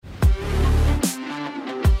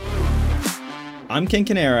I'm Ken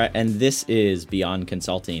Canara, and this is Beyond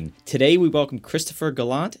Consulting. Today, we welcome Christopher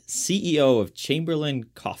Gallant, CEO of Chamberlain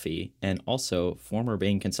Coffee, and also former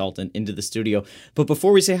Bain consultant, into the studio. But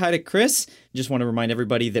before we say hi to Chris, I just want to remind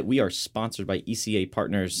everybody that we are sponsored by ECA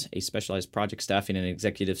Partners, a specialized project staffing and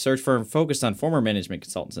executive search firm focused on former management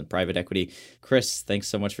consultants and private equity. Chris, thanks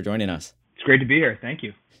so much for joining us. It's great to be here. Thank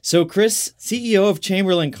you. So Chris, CEO of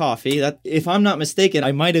Chamberlain Coffee, that, if I'm not mistaken,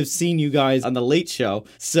 I might have seen you guys on The Late Show.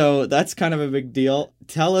 So that's kind of a big deal.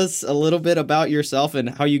 Tell us a little bit about yourself and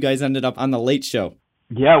how you guys ended up on The Late Show.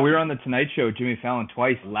 Yeah, we were on The Tonight Show with Jimmy Fallon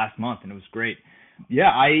twice last month, and it was great. Yeah,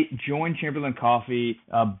 I joined Chamberlain Coffee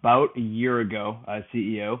about a year ago as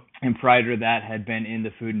CEO, and prior to that had been in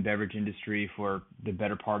the food and beverage industry for the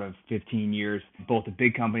better part of 15 years, both at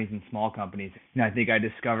big companies and small companies. And I think I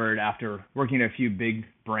discovered after working at a few big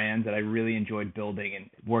brands that I really enjoyed building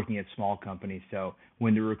and working at small companies. So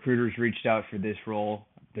when the recruiters reached out for this role,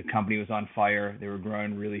 the company was on fire. They were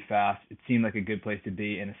growing really fast. It seemed like a good place to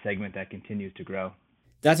be in a segment that continues to grow.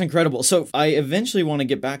 That's incredible. So I eventually want to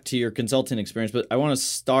get back to your consulting experience, but I want to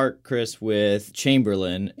start, Chris, with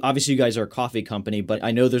Chamberlain. Obviously, you guys are a coffee company, but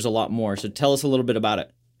I know there's a lot more. So tell us a little bit about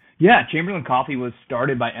it. Yeah, Chamberlain Coffee was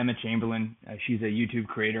started by Emma Chamberlain. She's a YouTube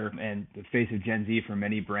creator and the face of Gen Z for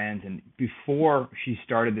many brands. And before she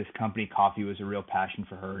started this company, coffee was a real passion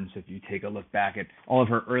for her. And so if you take a look back at all of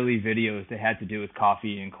her early videos, they had to do with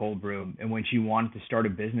coffee and cold brew. And when she wanted to start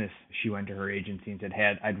a business, she went to her agency and said,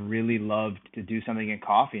 hey, I'd really love to do something in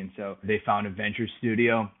coffee. And so they found a venture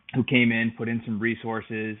studio who came in, put in some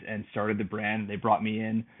resources, and started the brand. They brought me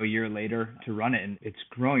in a year later to run it, and it's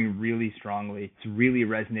growing really strongly. It's really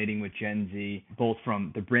resonating with Gen Z, both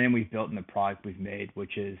from the brand we've built and the product we've made,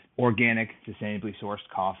 which is organic, sustainably sourced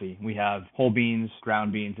coffee. We have whole beans,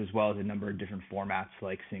 ground beans, as well as a number of different formats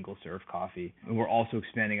like single-serve coffee. And we're also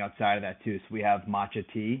expanding outside of that too. So we have matcha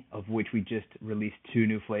tea, of which we just released 2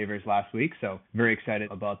 new flavors last week. So very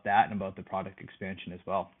excited about that and about the product expansion as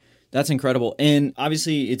well. That's incredible. And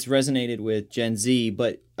obviously it's resonated with Gen Z,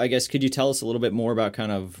 but I guess could you tell us a little bit more about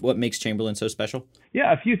kind of what makes Chamberlain so special?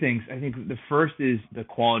 Yeah, a few things. I think the first is the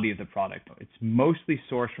quality of the product. It's mostly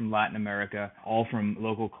sourced from Latin America, all from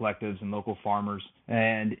local collectives and local farmers.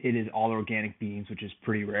 And it is all organic beans, which is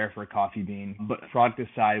pretty rare for a coffee bean. But product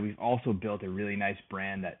aside, we've also built a really nice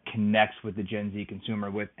brand that connects with the Gen Z consumer,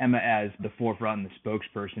 with Emma as the forefront and the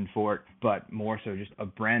spokesperson for it, but more so just a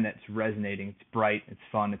brand that's resonating. It's bright, it's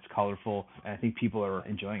fun, it's colorful, and I think people are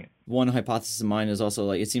enjoying it. One hypothesis of mine is also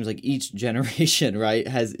like, it seems like each generation, right,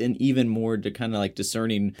 has an even more kind of like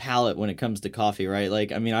discerning palate when it comes to coffee, right?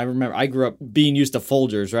 Like, I mean, I remember I grew up being used to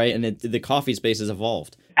Folgers, right? And the coffee space has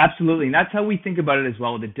evolved. Absolutely. And that's how we think about it as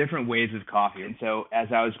well, the different waves of coffee. And so as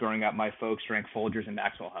I was growing up, my folks drank Folgers and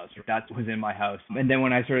Maxwell House. That was in my house. And then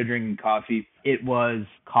when I started drinking coffee, it was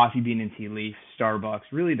coffee bean and tea leaf, Starbucks,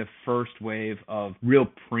 really the first wave of real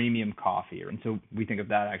premium coffee. And so we think of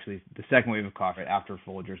that actually the second wave of coffee after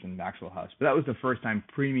Folgers and Maxwell House. But that was the first time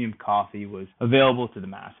premium coffee was available to the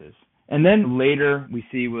masses. And then later we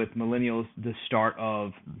see with millennials the start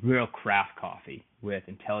of real craft coffee with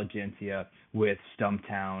Intelligentsia, with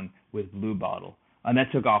Stumptown, with Blue Bottle. And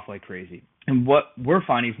that took off like crazy. And what we're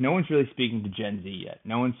finding is no one's really speaking to Gen Z yet.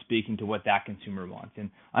 No one's speaking to what that consumer wants. And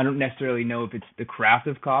I don't necessarily know if it's the craft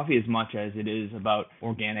of coffee as much as it is about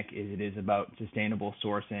organic, as it is about sustainable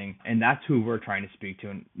sourcing. And that's who we're trying to speak to.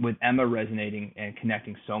 And with Emma resonating and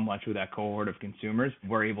connecting so much with that cohort of consumers,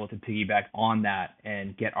 we're able to piggyback on that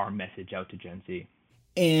and get our message out to Gen Z.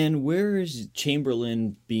 And where is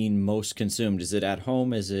Chamberlain being most consumed? Is it at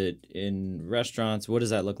home? Is it in restaurants? What does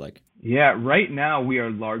that look like? Yeah, right now we are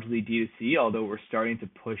largely D2C, although we're starting to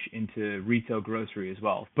push into retail grocery as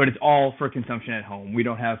well. But it's all for consumption at home. We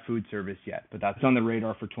don't have food service yet, but that's on the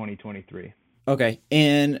radar for 2023. Okay.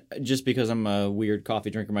 And just because I'm a weird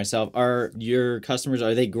coffee drinker myself, are your customers,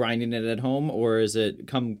 are they grinding it at home or is it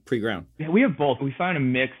come pre-ground? Yeah, we have both. We find a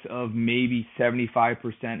mix of maybe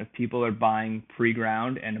 75% of people are buying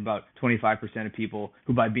pre-ground and about 25% of people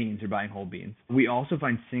who buy beans are buying whole beans. We also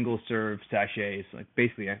find single serve sachets, like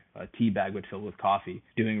basically a tea bag would fill with coffee,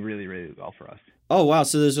 doing really, really well for us. Oh, wow.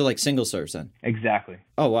 So those are like single serves then? Exactly.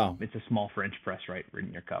 Oh, wow. It's a small French press right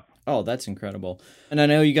in your cup. Oh, that's incredible. And I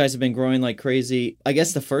know you guys have been growing like crazy. I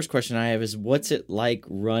guess the first question I have is what's it like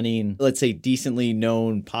running, let's say, decently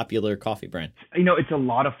known, popular coffee brand? You know, it's a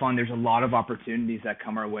lot of fun. There's a lot of opportunities that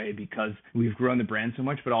come our way because we've grown the brand so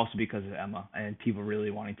much, but also because of Emma and people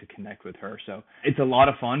really wanting to connect with her. So it's a lot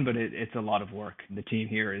of fun, but it's a lot of work. The team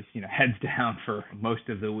here is, heads down for most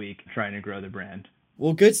of the week trying to grow the brand.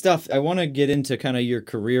 Well, good stuff. I want to get into kind of your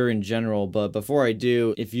career in general, but before I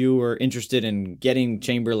do, if you were interested in getting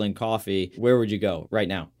Chamberlain Coffee, where would you go right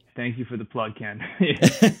now? Thank you for the plug, Ken.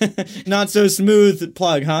 Not so smooth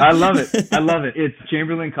plug, huh? I love it. I love it. It's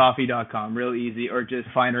chamberlaincoffee.com, real easy, or just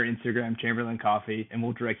find our Instagram, Chamberlain Coffee, and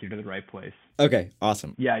we'll direct you to the right place. Okay,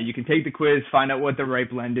 awesome. Yeah, you can take the quiz, find out what the right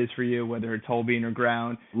blend is for you, whether it's whole bean or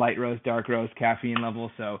ground, light roast, dark roast, caffeine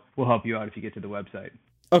level. So we'll help you out if you get to the website.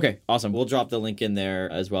 Okay, awesome. We'll drop the link in there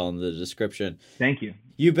as well in the description. Thank you.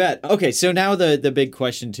 You bet. Okay, so now the big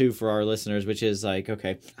question too for our listeners, which is like,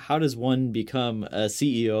 okay, how does one become a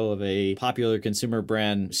CEO of a popular consumer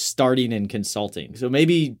brand starting in consulting? So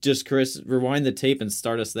maybe just, Chris, rewind the tape and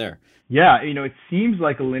start us there. Yeah, it seems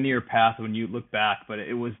like a linear path when you look back, but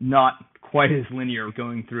it was not quite as linear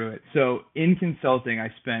going through it. So in consulting, I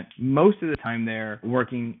spent most of the time there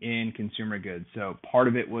working in consumer goods. So part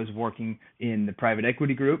of it was working in the private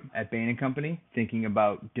equity group at Bain & Company, thinking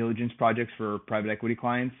about diligence projects for private equity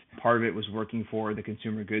clients. Part of it was working for the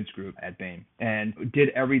consumer goods group at Bain, and did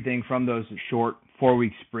everything from those short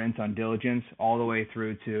 4-week sprints on diligence all the way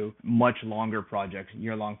through to much longer projects,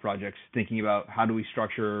 year-long projects, thinking about how do we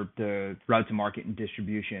structure the route to market and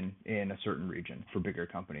distribution in a certain region for bigger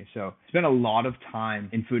companies. So spent a lot of time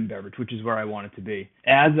in food and beverage, which is where I wanted to be.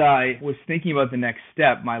 As I was thinking about the next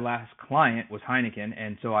step, my last client was Heineken,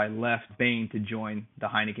 and so I left Bain to join the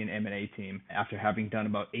Heineken M&A team after having done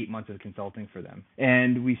about 8 months of consulting for them.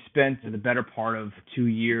 And we spent the better part of 2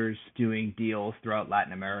 years doing deals throughout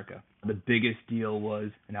Latin America. The biggest deal was,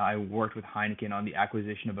 I worked with Heineken on the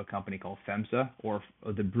acquisition of a company called FEMSA, or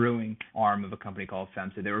the brewing arm of a company called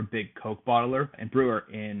FEMSA. They were a big Coke bottler and brewer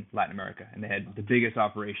in Latin America, and they had the biggest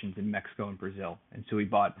operations in Mexico and Brazil. And so we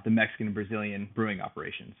bought the Mexican and Brazilian brewing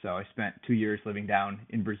operations. So I spent 2 years living down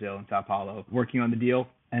in Brazil, in Sao Paulo, working on the deal,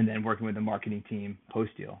 and then working with the marketing team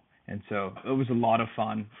post-deal. And so it was a lot of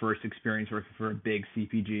fun, first experience working for a big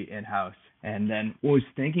CPG in-house. And then was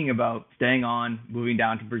thinking about staying on, moving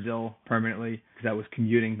down to Brazil permanently, because I was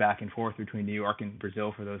commuting back and forth between New York and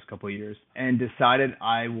Brazil for those couple of years, and decided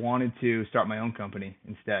I wanted to start my own company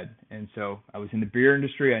instead. And so I was in the beer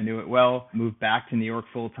industry. I knew it well. Moved back to New York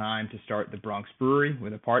full time to start the Bronx Brewery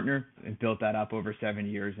with a partner, and built that up over 7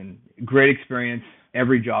 years. And great experience.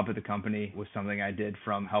 Every job at the company was something I did,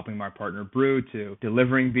 from helping my partner brew to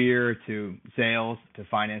delivering beer to sales to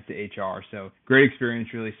finance to HR. So great experience,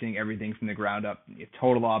 really seeing everything from the ground up.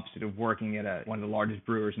 Total opposite of working at one of the largest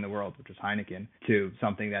brewers in the world, which was Heineken, to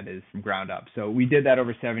something that is from ground up. So we did that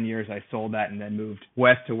over 7 years. I sold that and then moved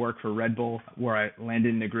west to work for Red Bull, where I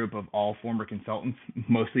landed in a group of all former consultants,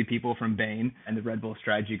 mostly people from Bain and the Red Bull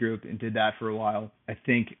strategy group, and did that for a while. I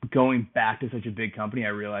think going back to such a big company, I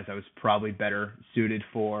realized I was probably better suited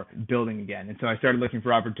for building again. And so I started looking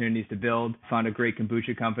for opportunities to build, found a great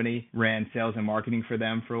kombucha company, ran sales and marketing for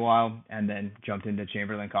them for a while, and then jumped into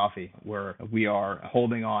Chamberlain Coffee, where we are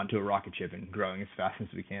holding on to a rocket ship and growing as fast as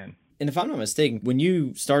we can. And if I'm not mistaken, when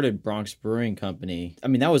you started Bronx Brewing Company,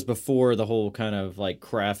 that was before the whole kind of like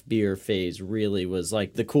craft beer phase really was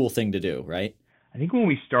like the cool thing to do, right? I think when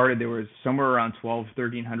we started, there was somewhere around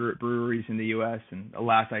 1,300 breweries in the U.S., and the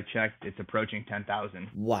last I checked, it's approaching 10,000.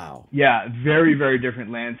 Wow. Yeah, very, very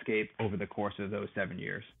different landscape over the course of those 7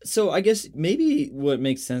 years. So I guess maybe what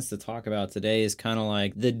makes sense to talk about today is kind of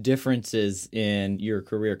like the differences in your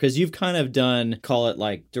career, because you've kind of done, call it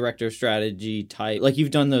like director of strategy type, like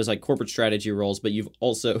you've done those like corporate strategy roles, but you've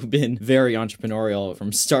also been very entrepreneurial,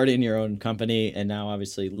 from starting your own company and now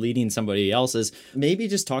obviously leading somebody else's. Maybe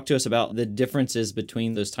just talk to us about the differences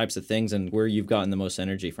between those types of things and where you've gotten the most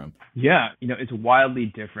energy from. Yeah, it's wildly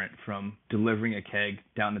different from delivering a keg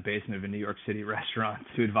down the basement of a New York City restaurant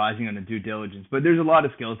to advising on the due diligence. But there's a lot of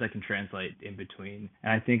skills that can translate in between.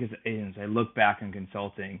 And I think as I look back on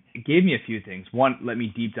consulting, it gave me a few things. One, let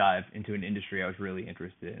me deep dive into an industry I was really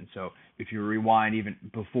interested in. So if you rewind even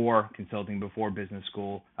before consulting, before business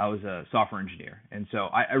school, I was a software engineer. And so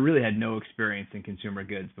I really had no experience in consumer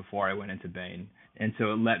goods before I went into Bain. And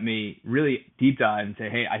so it let me really deep dive and say,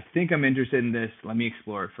 hey, I think I'm interested in this. Let me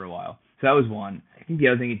explore it for a while. So that was one. I think the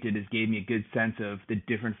other thing it did is gave me a good sense of the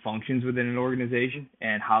different functions within an organization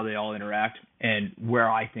and how they all interact and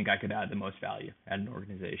where I think I could add the most value at an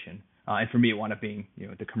organization. And for me, it wound up being,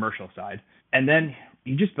 the commercial side. And then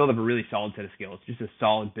you just build up a really solid set of skills, just a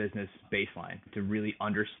solid business baseline to really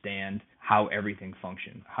understand how everything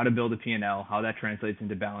functions, how to build a P&L, how that translates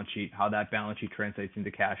into balance sheet, how that balance sheet translates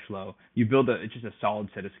into cash flow. You build just a solid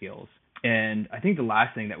set of skills. And I think the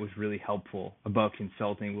last thing that was really helpful about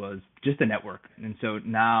consulting was just the network. And so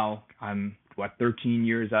now I'm 13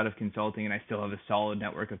 years out of consulting, and I still have a solid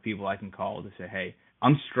network of people I can call to say, hey,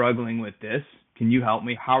 I'm struggling with this. Can you help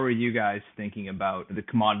me? How are you guys thinking about the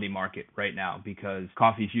commodity market right now? Because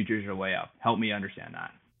coffee futures are way up. Help me understand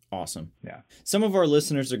that. Awesome. Yeah. Some of our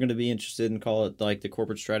listeners are going to be interested in, call it like the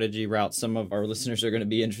corporate strategy route. Some of our listeners are going to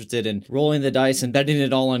be interested in rolling the dice and betting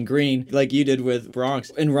it all on green, like you did with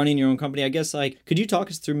Bronx, and running your own company. I guess, like, could you talk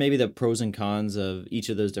us through maybe the pros and cons of each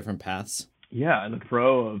of those different paths? Yeah, and the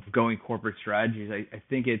pro of going corporate strategies, I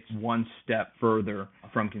think it's one step further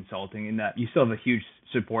from consulting in that you still have a huge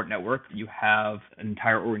support network. You have an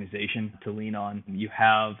entire organization to lean on. You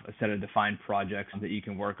have a set of defined projects that you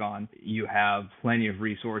can work on. You have plenty of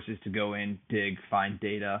resources to go in, dig, find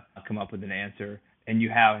data, come up with an answer. And you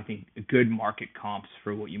have, I think, good market comps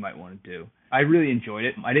for what you might want to do. I really enjoyed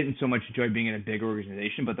it. I didn't so much enjoy being in a big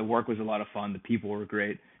organization, but the work was a lot of fun. The people were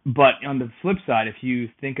great. But on the flip side, if you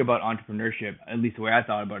think about entrepreneurship, at least the way I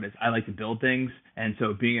thought about it is I like to build things. And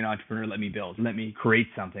so being an entrepreneur, let me build, let me create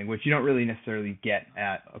something, which you don't really necessarily get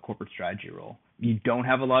at a corporate strategy role. You don't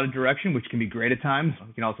have a lot of direction, which can be great at times.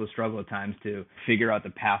 You can also struggle at times to figure out the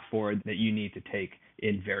path forward that you need to take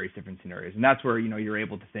in various different scenarios. And that's where, you're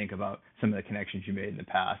able to think about some of the connections you made in the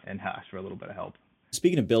past and ask for a little bit of help.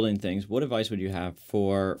 Speaking of building things, what advice would you have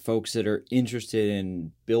for folks that are interested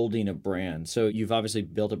in building a brand? So you've obviously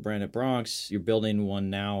built a brand at Bronx. You're building one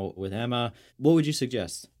now with Emma. What would you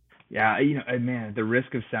suggest? Yeah, man, the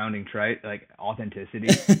risk of sounding trite, like authenticity.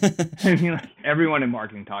 I mean, like, everyone in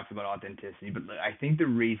marketing talks about authenticity, but I think the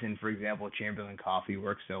reason, for example, Chamberlain Coffee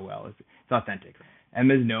works so well is it's authentic.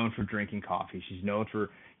 Emma's known for drinking coffee. She's known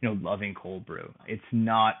for, loving cold brew. It's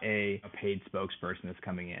not a paid spokesperson that's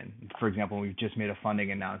coming in. For example, we've just made a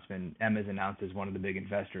funding announcement. Emma's announced as one of the big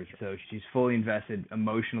investors. So she's fully invested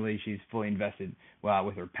emotionally. She's fully invested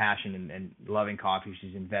with her passion and loving coffee.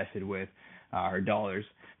 She's invested with her dollars.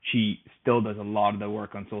 She still does a lot of the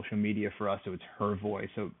work on social media for us, so it's her voice.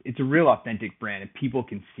 So it's a real authentic brand, and people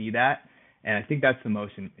can see that. And I think that's the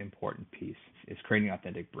most important piece, is creating an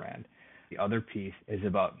authentic brand. The other piece is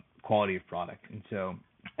about quality of product. And so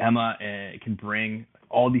Emma can bring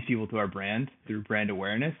all these people to our brand through brand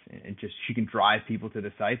awareness, and just she can drive people to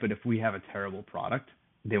the site. But if we have a terrible product,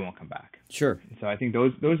 they won't come back. Sure. So I think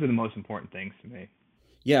those are the most important things to me.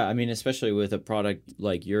 Yeah, I mean, especially with a product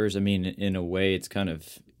like yours, I mean, in a way, it's kind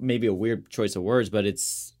of maybe a weird choice of words, but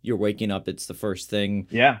you're waking up, it's the first thing,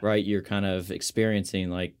 right? You're kind of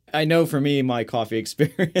experiencing, like, I know for me, my coffee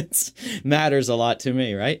experience matters a lot to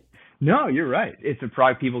me, right? No, you're right. It's a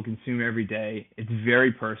product people consume every day. It's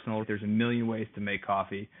very personal. There's a million ways to make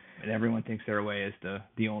coffee, and everyone thinks their way is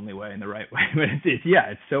the only way and the right way. But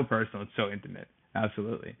it's so personal. It's so intimate.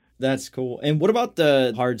 Absolutely. That's cool. And what about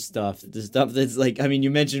the hard stuff? The stuff that's like, I mean,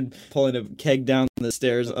 you mentioned pulling a keg down the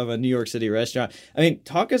stairs of a New York City restaurant. I mean,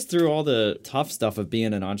 talk us through all the tough stuff of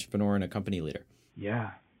being an entrepreneur and a company leader.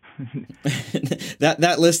 Yeah.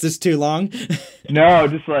 That list is too long. No,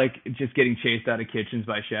 just getting chased out of kitchens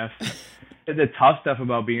by chefs. The tough stuff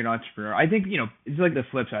about being an entrepreneur, I think, it's like the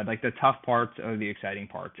flip side. Like, the tough parts are the exciting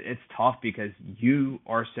parts. It's tough because you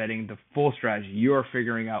are setting the full strategy. You are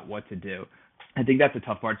figuring out what to do. I think that's the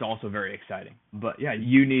tough part. It's also very exciting. But yeah,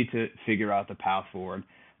 you need to figure out the path forward.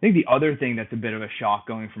 I think the other thing that's a bit of a shock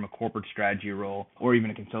going from a corporate strategy role or even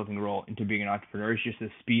a consulting role into being an entrepreneur is just the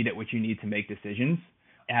speed at which you need to make decisions.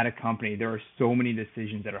 At a company, there are so many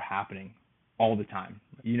decisions that are happening all the time.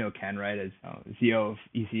 Ken, right, as CEO of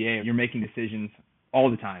ECA, you're making decisions all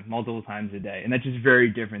the time, multiple times a day. And that's just very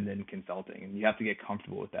different than consulting. And you have to get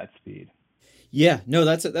comfortable with that speed. Yeah, no,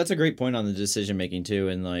 that's a great point on the decision making too,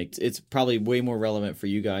 and like it's probably way more relevant for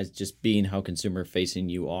you guys just being how consumer facing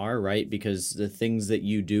you are, right? Because the things that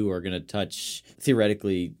you do are going to touch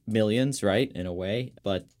theoretically millions, right, in a way.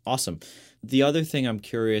 But awesome. The other thing I'm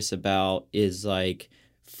curious about is like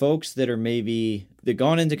folks that are maybe they've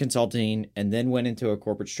gone into consulting and then went into a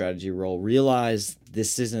corporate strategy role, realize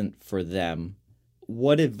this isn't for them.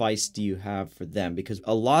 What advice do you have for them? Because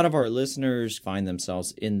a lot of our listeners find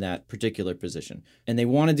themselves in that particular position and they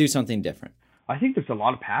want to do something different. I think there's a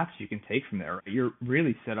lot of paths you can take from there. You're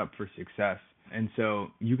really set up for success. And so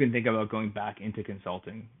you can think about going back into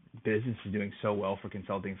consulting. Business is doing so well for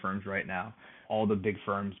consulting firms right now. All the big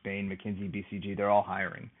firms, Bain, McKinsey, BCG, they're all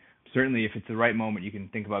hiring. Certainly, if it's the right moment, you can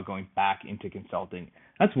think about going back into consulting.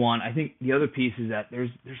 That's one. I think the other piece is that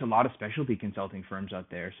there's a lot of specialty consulting firms out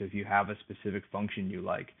there. So if you have a specific function you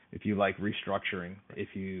like, if you like restructuring, if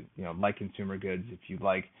you like consumer goods, if you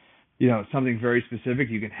like something very specific,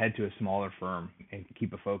 you can head to a smaller firm and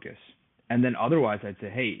keep a focus. And then otherwise, I'd say,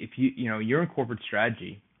 hey, if you're in corporate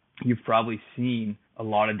strategy, you've probably seen a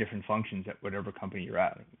lot of different functions at whatever company you're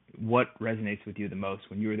at. What resonates with you the most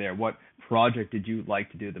when you were there? What project did you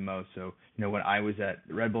like to do the most? So, when I was at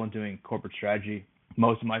Red Bull and doing corporate strategy,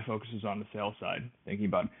 most of my focus was on the sales side, thinking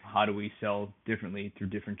about how do we sell differently through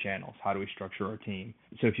different channels? How do we structure our team?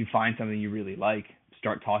 So if you find something you really like,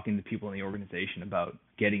 start talking to people in the organization about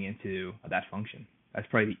getting into that function. That's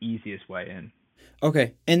probably the easiest way in.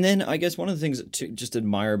 Okay. And then I guess one of the things to just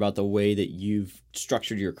admire about the way that you've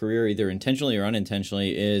structured your career, either intentionally or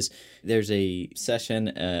unintentionally, is there's a session,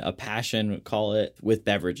 a passion, call it, with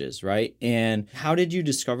beverages, right? And how did you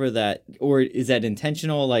discover that? Or is that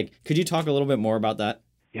intentional? Like, could you talk a little bit more about that?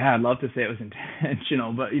 Yeah, I'd love to say it was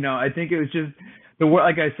intentional, but I think it was just the work.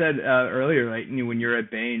 Like I said earlier, like when you're at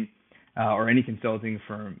Bain or any consulting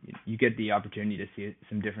firm, you get the opportunity to see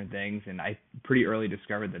some different things, and I pretty early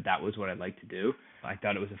discovered that was what I'd like to do. I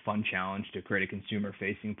thought it was a fun challenge to create a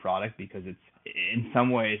consumer-facing product because in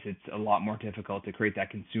some ways it's a lot more difficult to create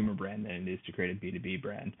that consumer brand than it is to create a B2B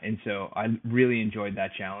brand. And so I really enjoyed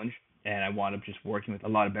that challenge, and I wound up just working with a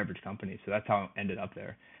lot of beverage companies. So that's how I ended up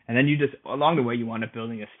there. And then along the way, you wind up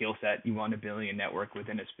building a skill set. You wind up building a network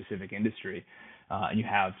within a specific industry, and you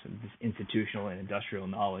have some this institutional and industrial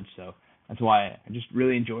knowledge. So that's why I just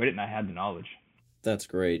really enjoyed it, and I had the knowledge. That's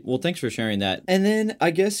great. Well, thanks for sharing that. And then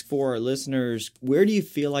I guess for our listeners, where do you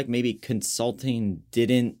feel like maybe consulting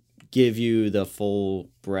didn't give you the full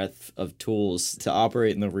breadth of tools to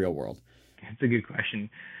operate in the real world? That's a good question.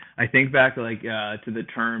 I think back to the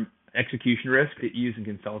term execution risk that you use in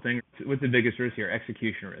consulting. What's the biggest risk here?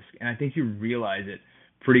 Execution risk. And I think you realize it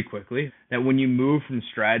pretty quickly that when you move from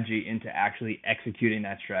strategy into actually executing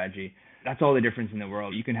that strategy, that's all the difference in the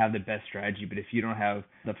world. You can have the best strategy, but if you don't have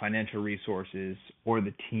the financial resources or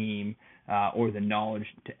the team or the knowledge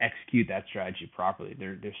to execute that strategy properly,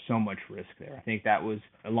 there's so much risk there. I think that was,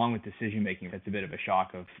 along with decision making, that's a bit of a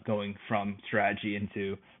shock of going from strategy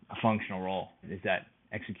into a functional role, is that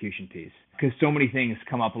execution piece. Because so many things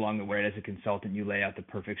come up along the way. As a consultant, you lay out the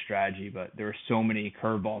perfect strategy, but there are so many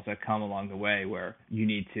curveballs that come along the way where you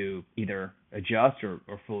need to either adjust or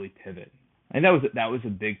fully pivot. And that was a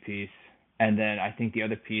big piece. And then I think the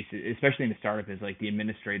other piece, especially in a startup, is like the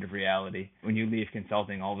administrative reality. When you leave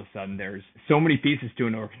consulting, all of a sudden there's so many pieces to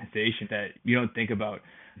an organization that you don't think about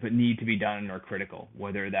but need to be done and are critical,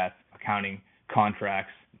 whether that's accounting,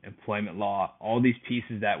 contracts, employment law, all these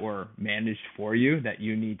pieces that were managed for you that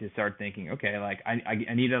you need to start thinking, okay, like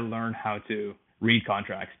I need to learn how to read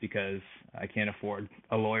contracts because I can't afford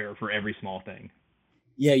a lawyer for every small thing.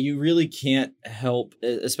 Yeah, you really can't help,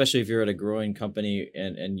 especially if you're at a growing company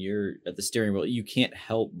and you're at the steering wheel, you can't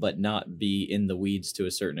help but not be in the weeds to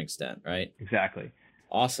a certain extent, right? Exactly.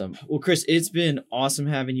 Awesome. Well, Chris, it's been awesome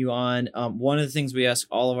having you on. One of the things we ask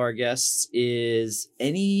all of our guests is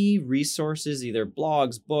any resources, either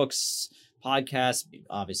blogs, books, podcasts,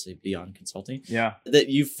 obviously beyond consulting, that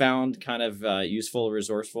you found kind of useful or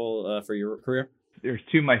resourceful for your career? There's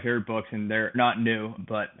two of my favorite books, and they're not new,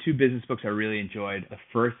 but two business books I really enjoyed. The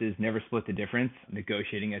first is Never Split the Difference,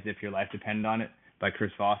 Negotiating as If Your Life Depended on It by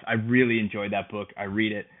Chris Voss. I really enjoyed that book. I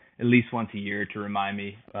read it at least once a year to remind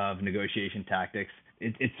me of negotiation tactics.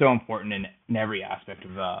 It's so important in every aspect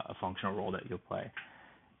of a functional role that you'll play.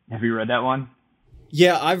 Have you read that one?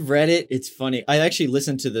 Yeah, I've read it. It's funny. I actually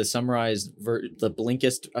listened to the summarized, the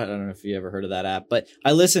Blinkist. I don't know if you ever heard of that app, but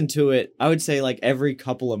I listened to it, I would say like every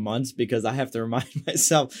couple of months because I have to remind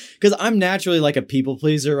myself, because I'm naturally like a people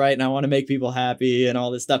pleaser, right? And I want to make people happy and all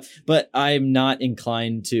this stuff, but I'm not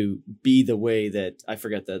inclined to be the way that, I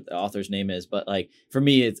forget the author's name is, but like for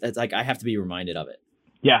me, it's like I have to be reminded of it.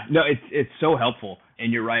 Yeah, no, it's so helpful.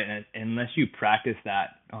 And you're right. And unless you practice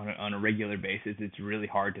that on a regular basis, it's really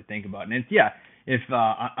hard to think about. And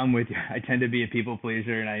I'm with you. I tend to be a people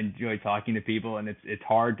pleaser, and I enjoy talking to people, and it's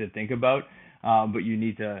hard to think about. But you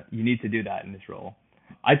need to do that in this role.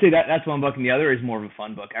 I'd say that's one book, and the other is more of a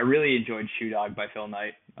fun book. I really enjoyed Shoe Dog by Phil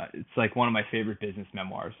Knight. It's like one of my favorite business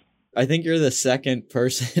memoirs. I think you're the second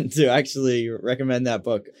person to actually recommend that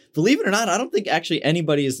book. Believe it or not, I don't think actually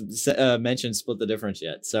anybody has mentioned Split the Difference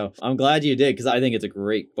yet. So I'm glad you did because I think it's a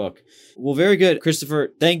great book. Well, very good.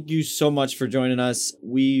 Christopher, thank you so much for joining us.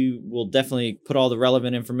 We will definitely put all the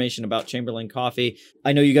relevant information about Chamberlain Coffee.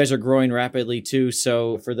 I know you guys are growing rapidly too.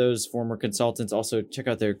 So for those former consultants, also check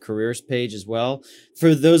out their careers page as well.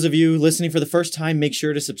 For those of you listening for the first time, make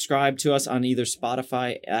sure to subscribe to us on either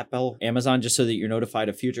Spotify, Apple, Amazon, just so that you're notified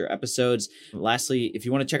of future episodes. Lastly, if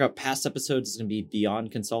you want to check out past episodes, it's going to be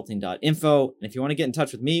beyondconsulting.info. And if you want to get in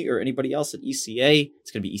touch with me or anybody else at ECA,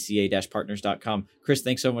 it's going to be eca-partners.com. Chris,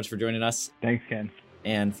 thanks so much for joining us. Thanks, Ken.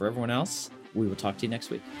 And for everyone else, we will talk to you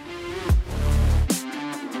next week.